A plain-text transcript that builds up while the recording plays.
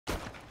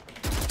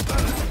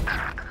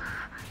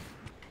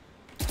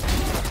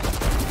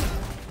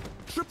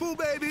Triple,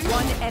 baby.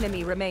 One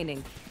enemy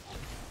remaining.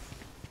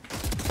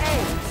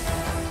 Hey.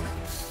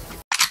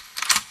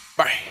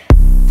 Bye.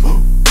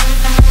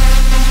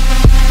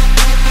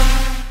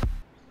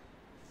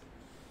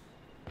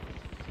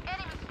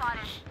 Enemy spotted.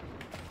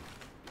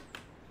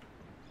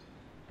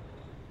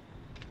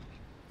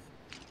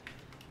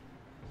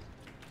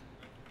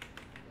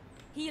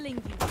 Healing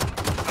you.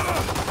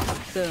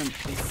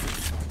 Don't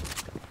resist.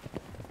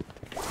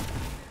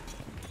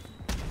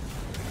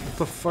 What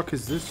the fuck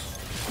is this?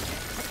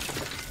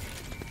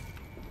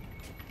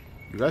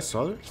 You guys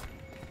saw it?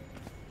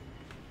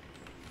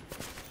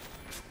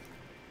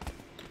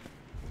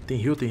 Tem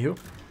heal, tem heal.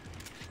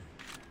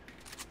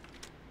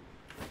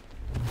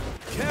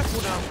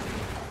 Careful now.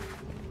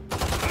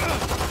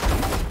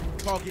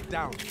 Target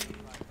down.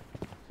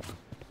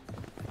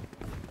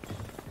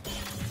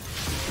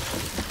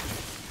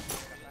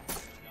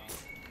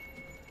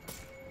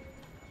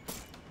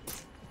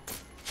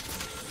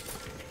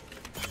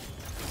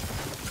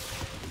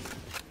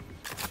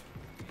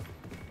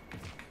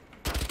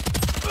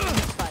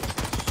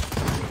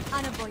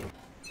 Unavoidable.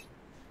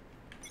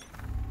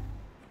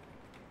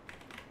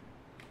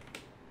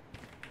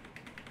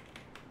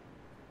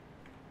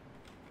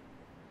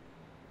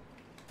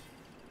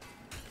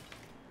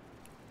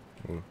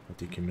 Oh, I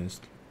think he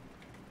missed.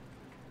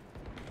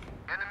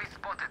 Enemy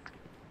spotted.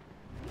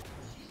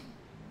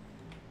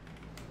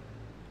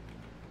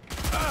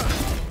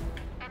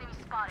 Enemy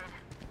spotted.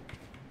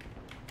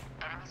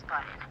 Enemy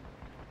spotted.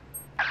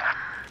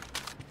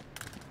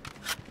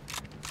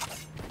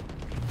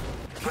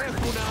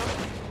 Careful now.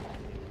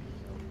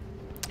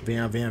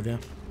 Venha, venha, venha.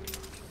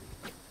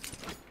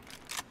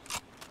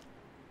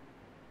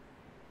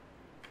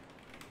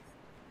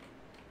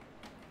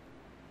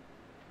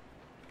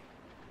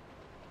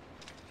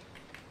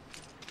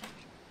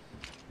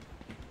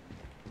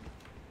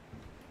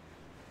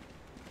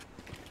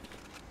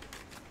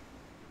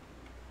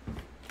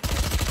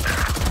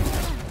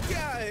 Get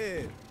out of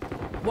here.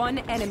 One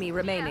enemy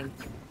remaining.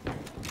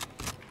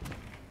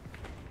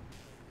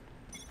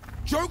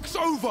 Joke's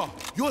over.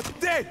 You're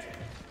dead.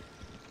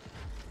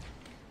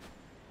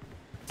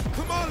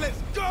 Come on, let's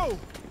go.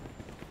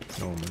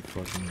 Oh my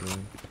fucking god.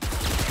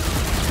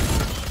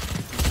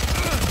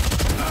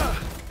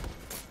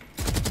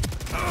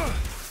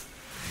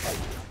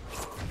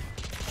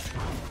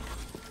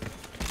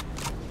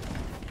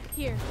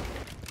 Here.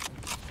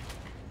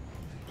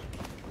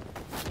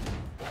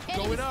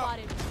 Enemy Going up.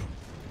 spotted.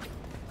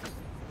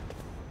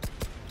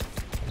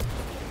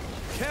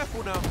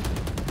 Careful now.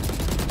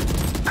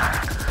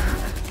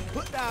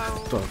 Put down.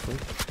 What the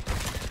fuck?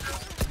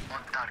 On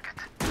target.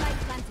 Light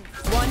planted.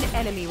 One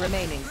enemy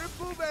remaining.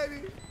 Triple,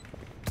 baby.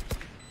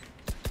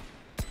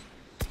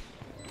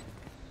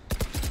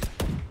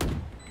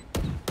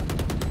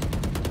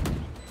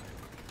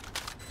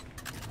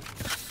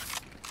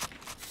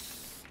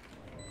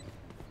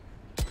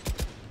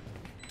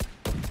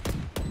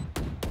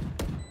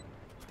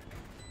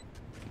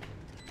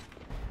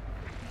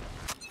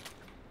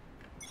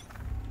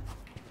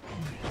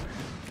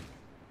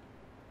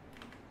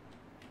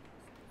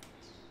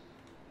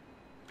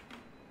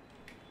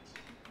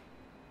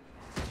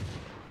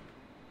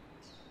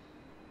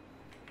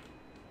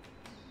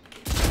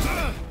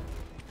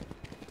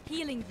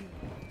 Healing you.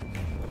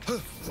 What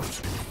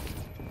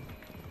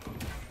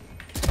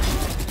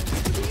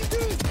do you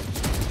do?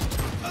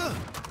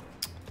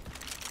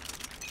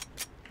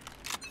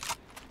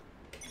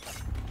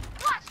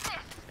 Watch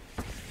this.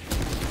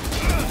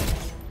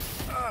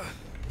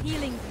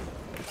 Healing you.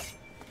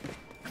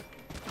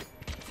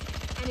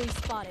 Enemy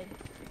spotted.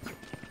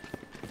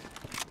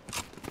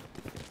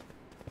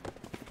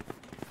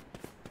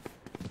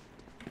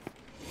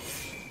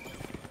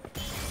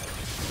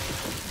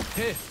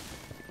 Here.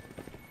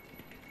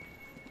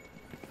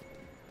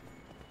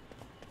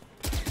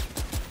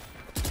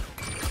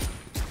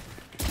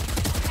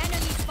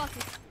 Enemy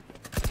spotted.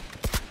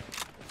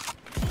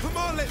 Come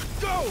on, let's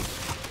go.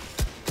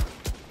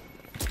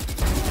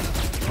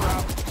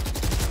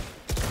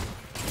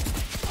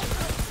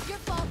 Your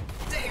fault.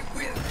 They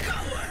will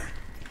cover.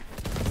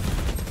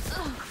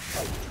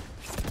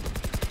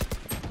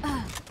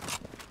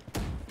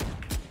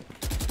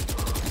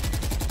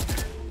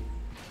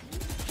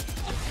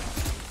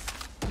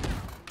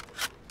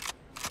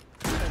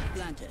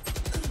 Planted.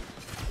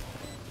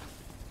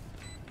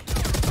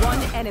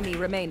 One enemy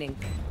remaining.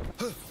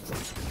 Clear.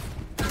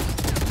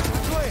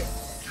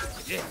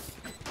 Yeah.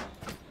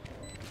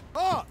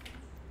 Oh.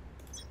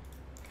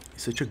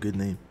 It's such a good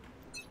name.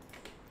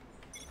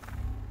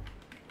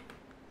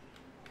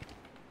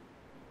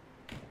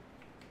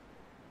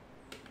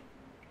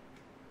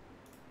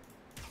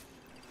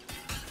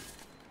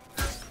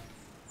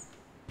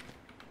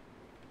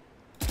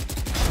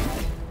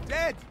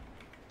 Dead.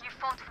 You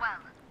fought well.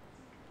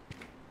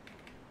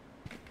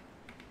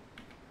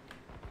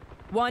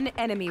 One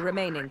enemy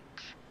remaining.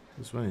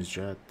 This one is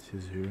Jet.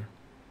 He's here.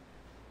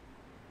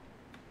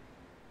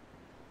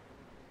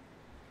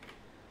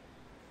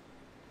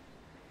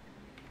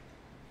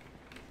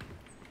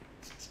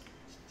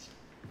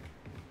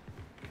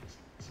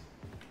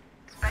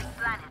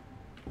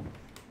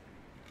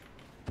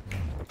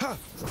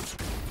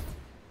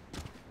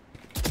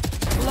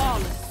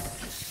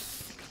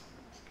 Flawless.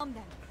 On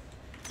them.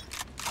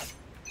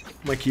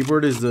 My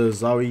keyboard is the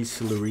Zowie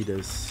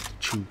Celeritas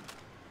Chew.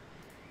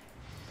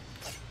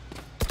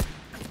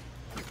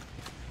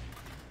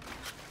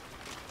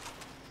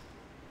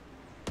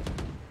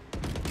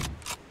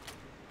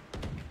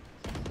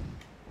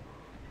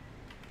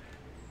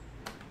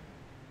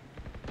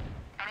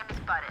 Enemy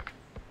spotted.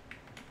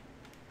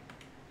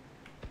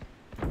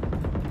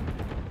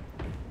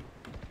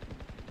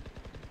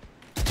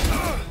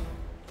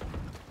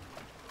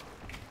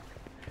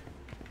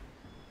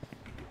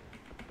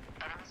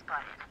 Enemy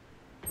spotted.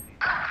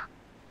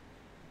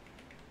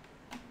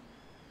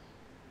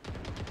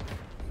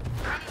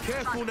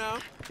 Careful now.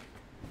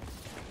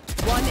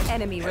 One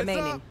enemy Heads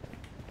remaining. up.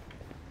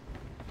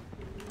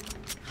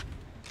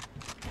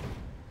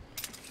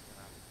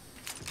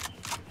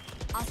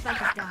 Our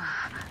spike is down.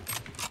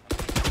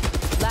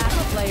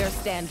 Last player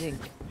standing.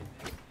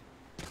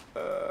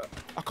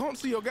 I can't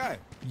see your guy.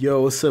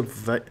 Yo, what's up,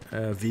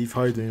 Viv?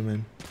 How you doing,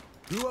 man?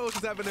 Who else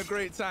is having a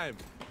great time?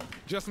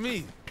 Just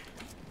me.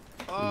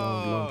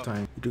 Long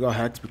time. You got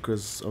hacked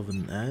because of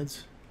an ad?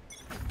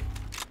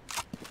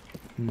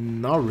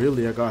 Not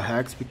really. I got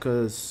hacked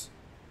because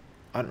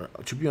I don't know.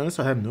 To be honest,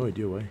 I have no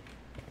idea why.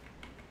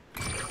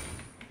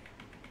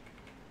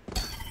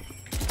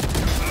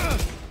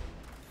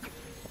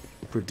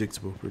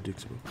 Predictable.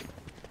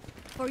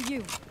 For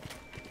you.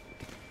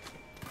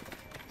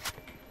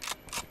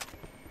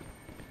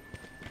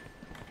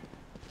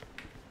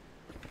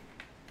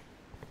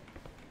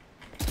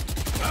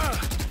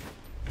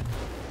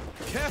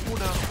 Careful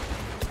now.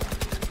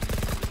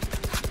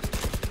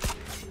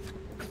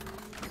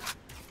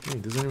 Hey,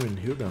 it doesn't even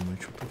heal that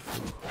much. What the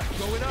fuck?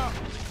 Going up.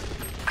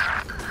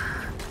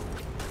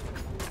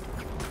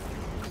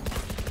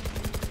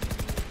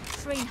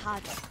 Train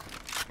harder.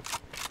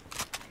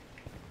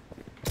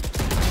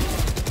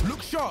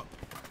 Look sharp.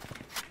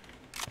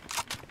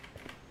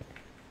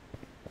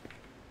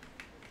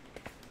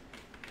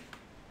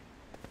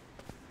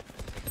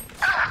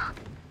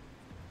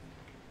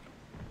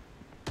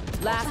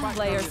 Last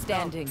player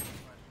standing.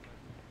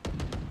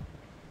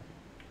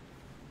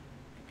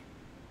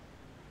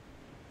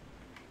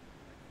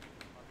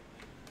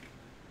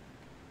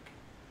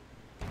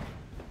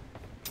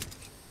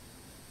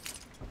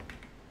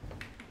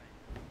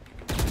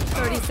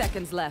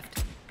 Seconds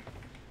left.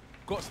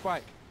 Got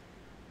spike.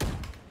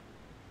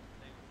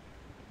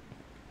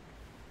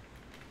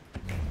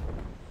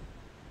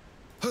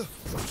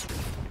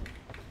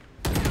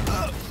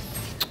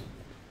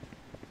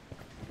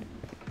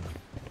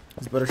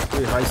 It's better to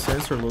play high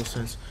sense or low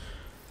sense.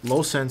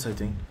 Low sense, I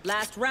think.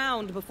 Last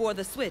round before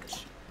the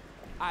switch.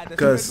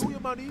 Because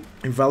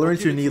in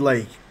Valorant you need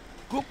like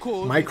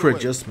micro adjustment.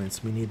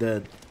 adjustments. We need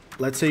that.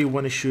 Let's say you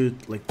want to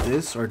shoot like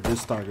this or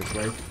this target,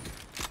 right?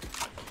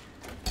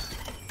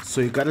 So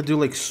you gotta do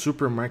like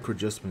super micro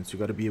adjustments. You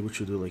gotta be able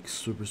to do like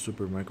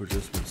super micro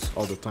adjustments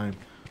all the time.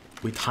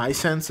 With high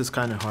sense, it's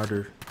kind of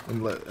harder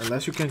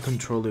unless you can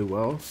control it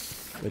well.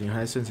 But in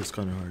high sense, it's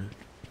kind of harder.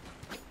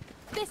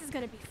 This is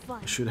gonna be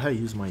fun. Should I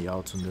use my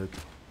yachts on the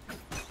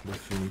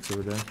Phoenix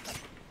over there?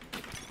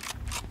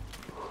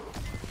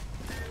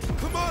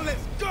 Come on,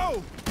 let's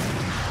go.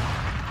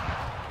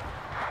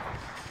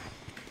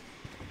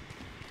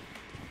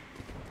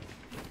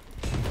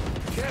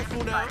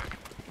 Careful now.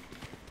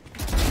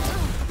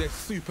 They're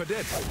super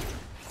dead.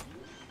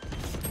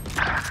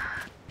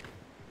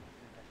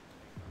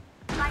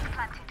 Light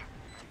planted.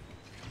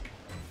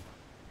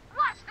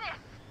 Watch this.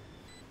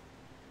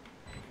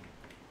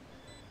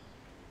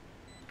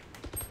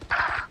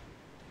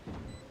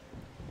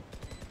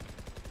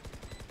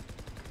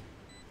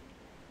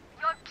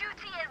 Your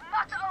duty is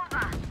not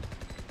over.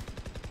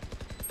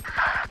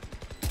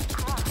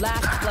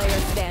 Last player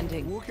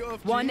standing. Walk it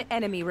off, G. One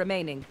enemy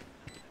remaining.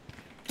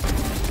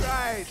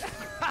 Right.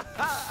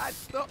 I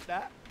stopped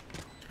that.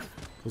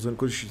 Tô usando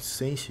code de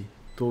sense.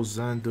 Tô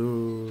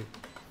usando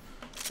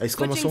a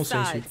exclamação Switching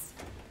sense. sides.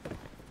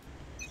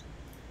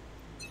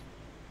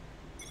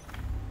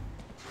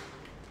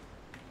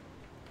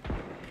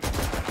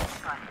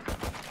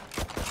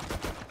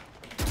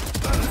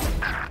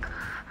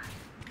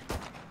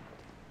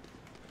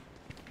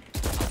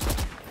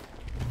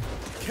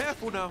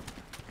 Careful now.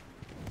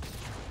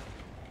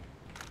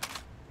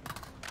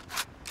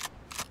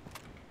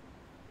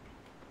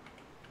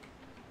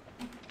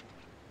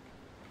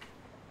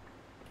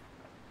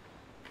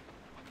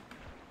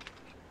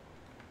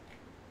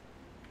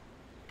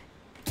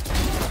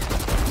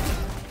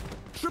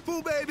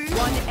 Triple, baby.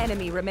 One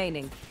enemy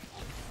remaining.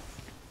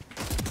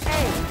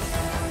 Hey,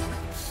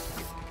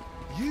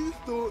 You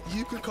thought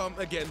you could come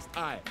against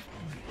I.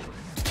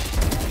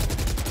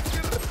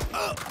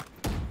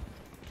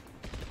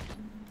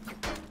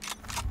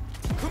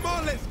 Come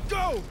on, let's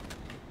go.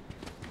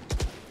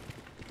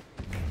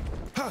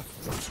 Huh.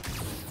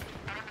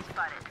 Enemy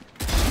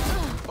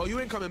spotted. Oh, you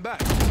ain't coming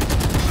back.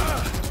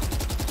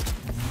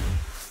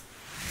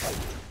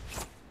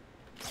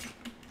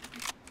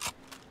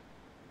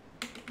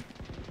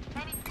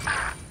 Enemy.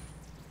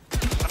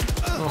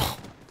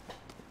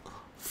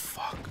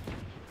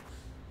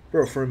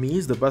 Bro, for me,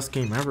 it's the best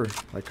game ever.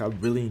 Like, I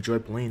really enjoy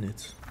playing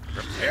it.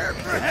 Prepare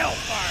for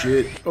hellfire.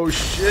 Shit. Oh,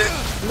 shit.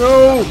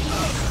 No!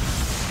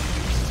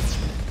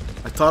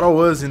 I thought I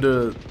was in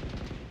the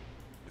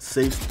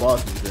safe spot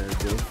there,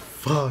 bro.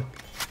 Fuck.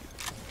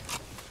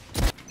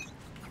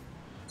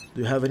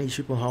 Do you have any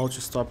tip on how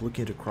to stop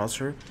looking at the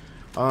crosshair?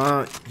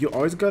 You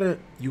always gotta,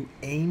 you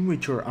aim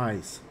with your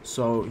eyes.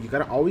 So, you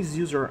gotta always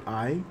use your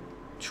eye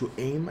to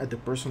aim at the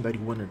person that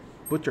you wanna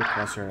put your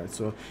crosshair at.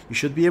 So you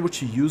should be able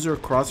to use your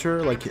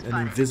crosshair like an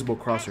invisible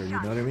crosshair, you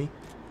know what I mean?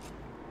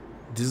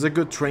 This is a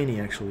good training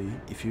actually.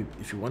 If you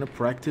want to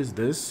practice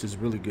this, is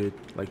really good,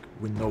 like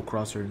with no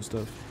crosshair and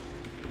stuff.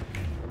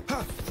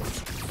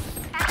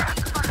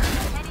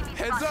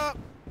 Heads up.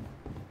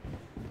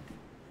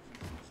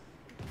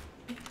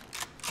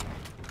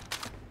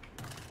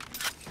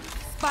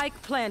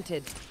 Spike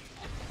planted.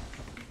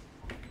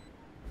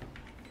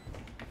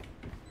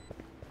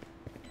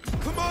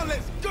 Come on,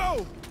 let's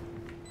go.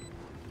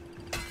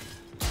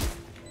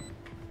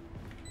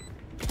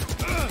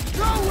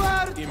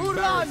 Nowhere to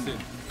run!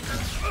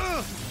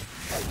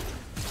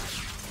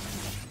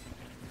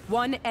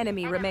 One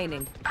enemy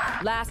remaining.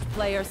 Last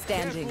player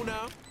standing. Careful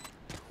now.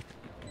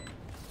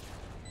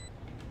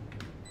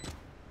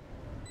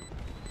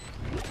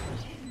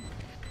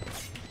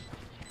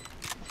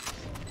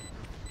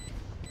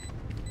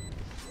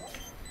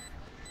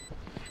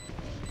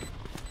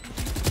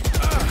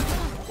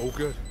 Oh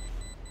good.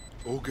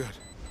 Oh good.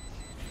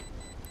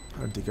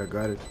 I think I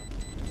got it.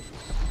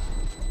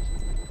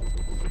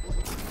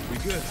 We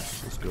good.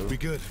 Let's go. We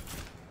good.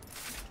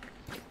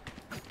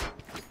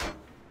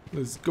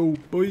 Let's go,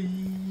 boy.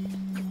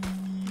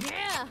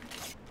 Yeah!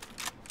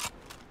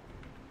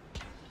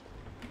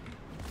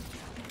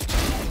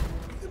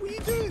 What are you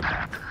doing?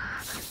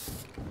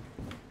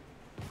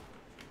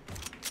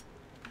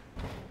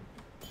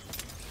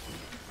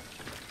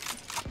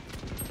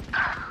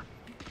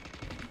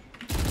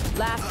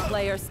 Last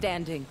player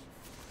standing.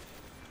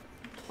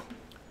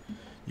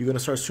 You gonna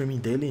start streaming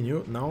daily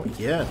now?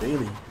 Yeah,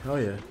 daily. Hell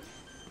yeah.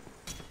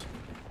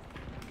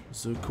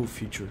 It's a cool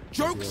feature.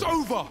 Joke's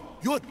over.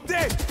 You're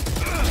dead.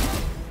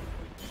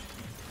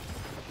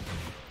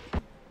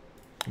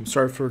 I'm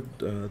sorry for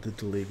the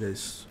delay,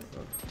 guys.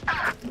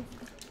 Here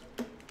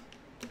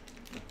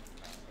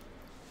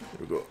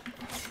we go.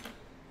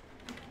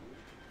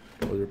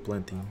 Oh, they're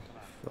planting.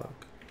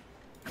 Fuck.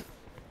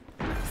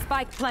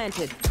 Spike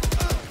planted.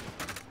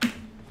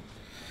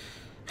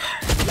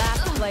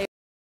 Last player.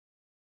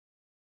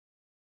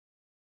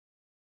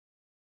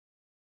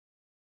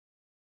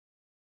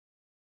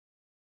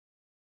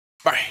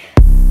 Bye.